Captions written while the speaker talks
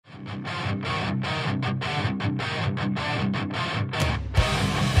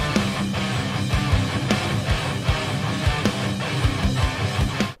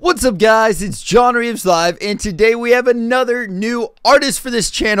What's up guys, it's John Reeves Live, and today we have another new artist for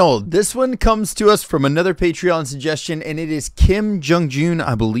this channel. This one comes to us from another Patreon suggestion, and it is Jaejoong,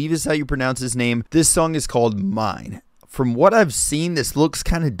 I believe is how you pronounce his name. This song is called Mine. From what I've seen, this looks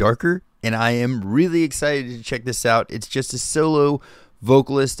kind of darker, and I am really excited to check this out. It's just a solo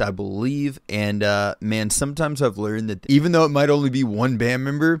vocalist, I believe, and man, sometimes I've learned that even though it might only be one band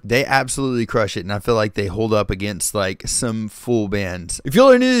member, they absolutely crush it, and I feel like they hold up against like some full bands. If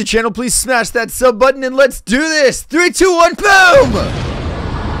you're new to the channel, please smash that sub button and let's do this. 3, 2, 1, boom!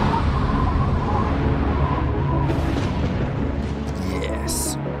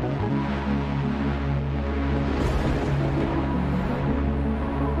 Yes.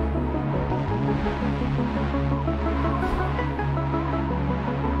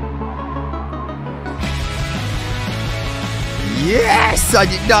 Yes! I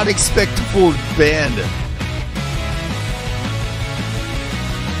did not expect a full band.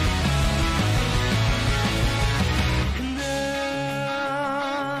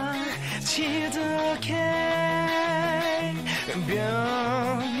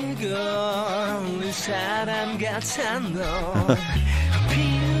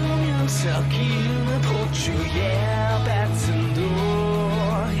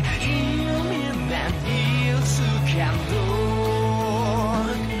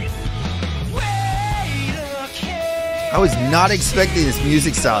 I was not expecting this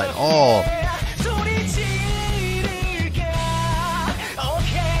music style at all.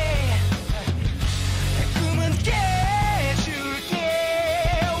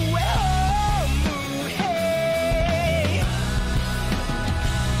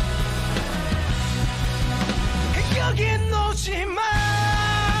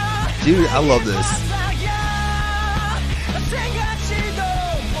 Dude, I love this.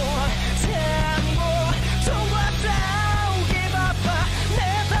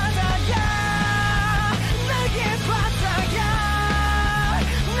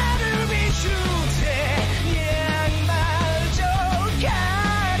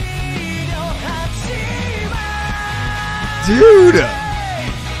 Dude!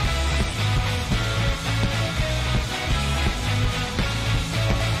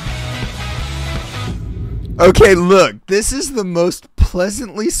 Okay, look, this is the most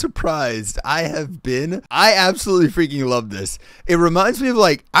pleasantly surprised I have been. I absolutely freaking love this. It reminds me of,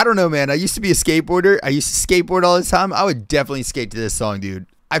 like, I don't know, man. I used to be a skateboarder. I used to skateboard all the time. I would definitely skate to this song, dude.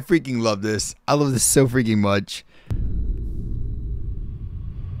 I freaking love this. I love this so freaking much.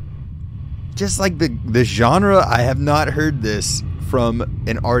 Just like the genre, I have not heard this from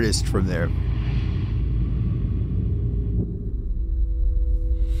an artist from there.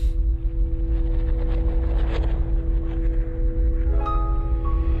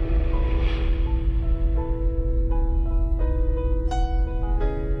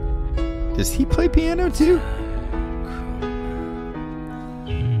 Does he play piano too?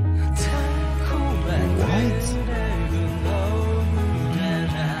 What?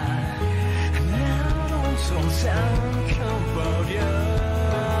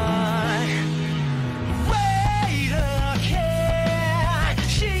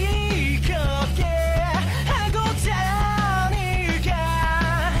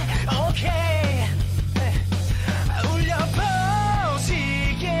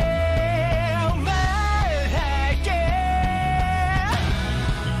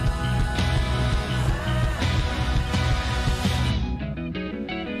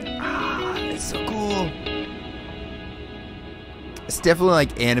 So cool. It's definitely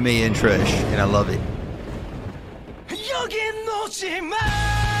like anime intro-ish, and I love it. God,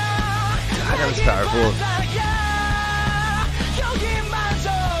 that was powerful.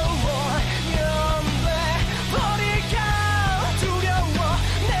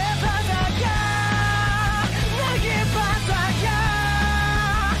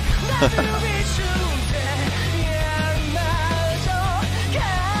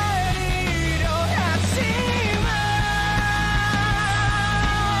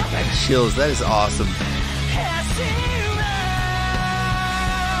 Chills, that is awesome.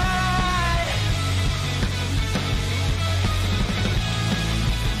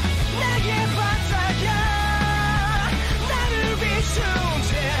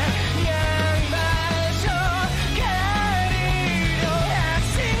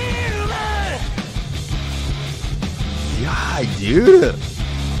 Yeah, dude.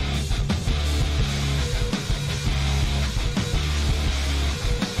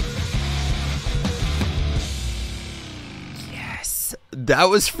 That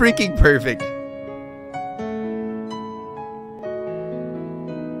was freaking perfect.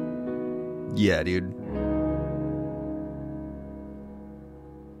 Yeah, dude.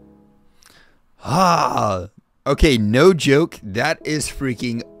 Ah. Okay, no joke. That is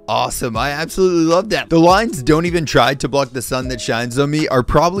freaking awesome. I absolutely love that. The lines "don't even try to block the sun that shines on me" are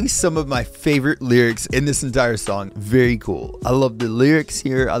probably some of my favorite lyrics in this entire song. Very cool. I love the lyrics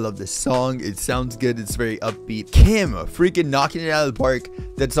here. I love this song. It sounds good. It's very upbeat. Kim freaking knocking it out of the park.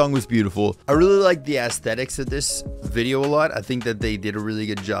 That song was beautiful. I really like the aesthetics of this video a lot. I think that they did a really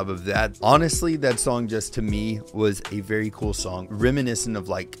good job of that. Honestly, that song just to me was a very cool song, reminiscent of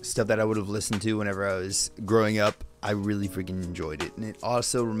like stuff that I would have listened to whenever I was growing up. I really freaking enjoyed it, and it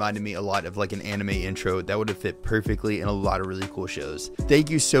also reminded me a lot of like an anime intro that would have fit perfectly in a lot of really cool shows. Thank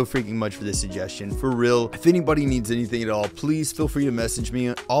you so freaking much for this suggestion. For real, if anybody needs anything at all, please feel free to message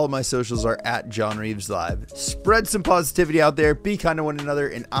me. All of my socials are at John Reeves Live. Spread some positivity out there, be kind to one another,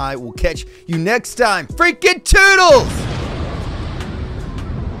 and I will catch you next time. Freaking toodles!